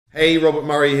Hey, Robert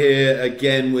Murray here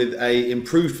again with a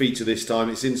improved feature this time.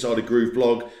 It's inside a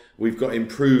GrooveBlog. We've got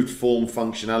improved form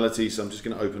functionality, so I'm just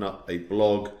going to open up a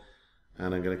blog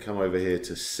and I'm going to come over here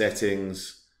to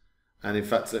settings. And in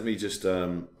fact, let me just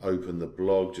open the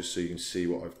blog just so you can see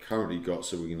what I've currently got,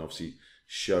 so we can obviously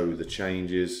show the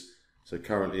changes. So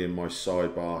currently in my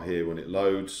sidebar here, when it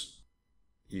loads,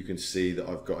 you can see that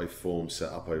I've got a form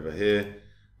set up over here.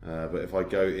 But if I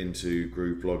go into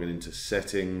GrooveBlog and into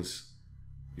settings,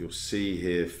 you'll see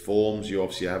here forms. You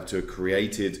obviously have to have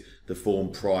created the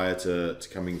form prior to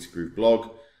coming to GrooveBlog.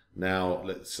 Now,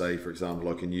 let's say, for example,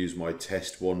 I can use my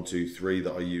test 123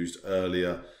 that I used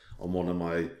earlier on one of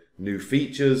my new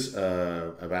features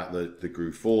about the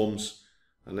Groove forms.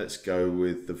 And let's go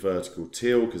with the vertical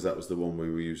teal because that was the one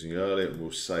we were using earlier, and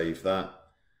we'll save that.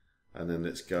 And then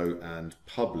let's go and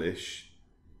publish.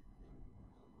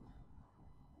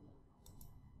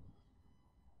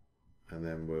 And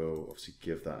then we'll obviously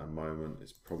give that a moment.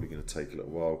 It's probably going to take a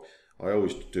little while. I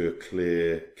always do a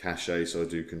clear cache, so I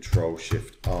do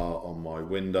Control-Shift-R on my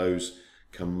Windows,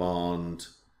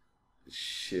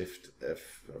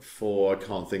 Command-Shift-F4. I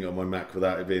can't think on my Mac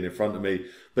without it being in front of me.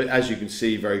 But as you can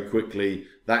see very quickly,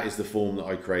 that is the form that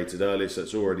I created earlier, so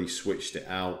it's already switched it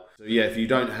out. So yeah, if you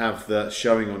don't have that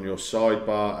showing on your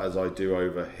sidebar, as I do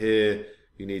over here,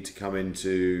 you need to come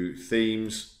into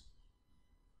Themes,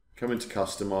 come into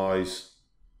Customize,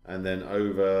 and then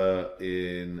over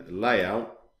in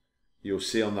Layout, you'll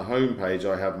see on the home page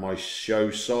I have my Show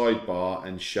Sidebar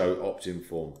and Show Opt-in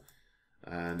Form.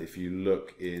 And if you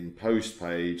look in Post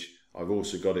page, I've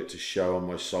also got it to show on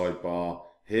my sidebar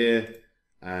here,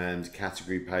 and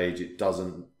Category page, it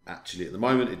doesn't actually at the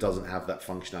moment, it doesn't have that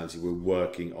functionality. We're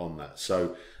working on that.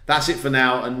 So that's it for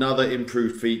now. Another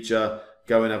improved feature.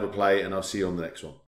 Go and have a play, and I'll see you on the next one.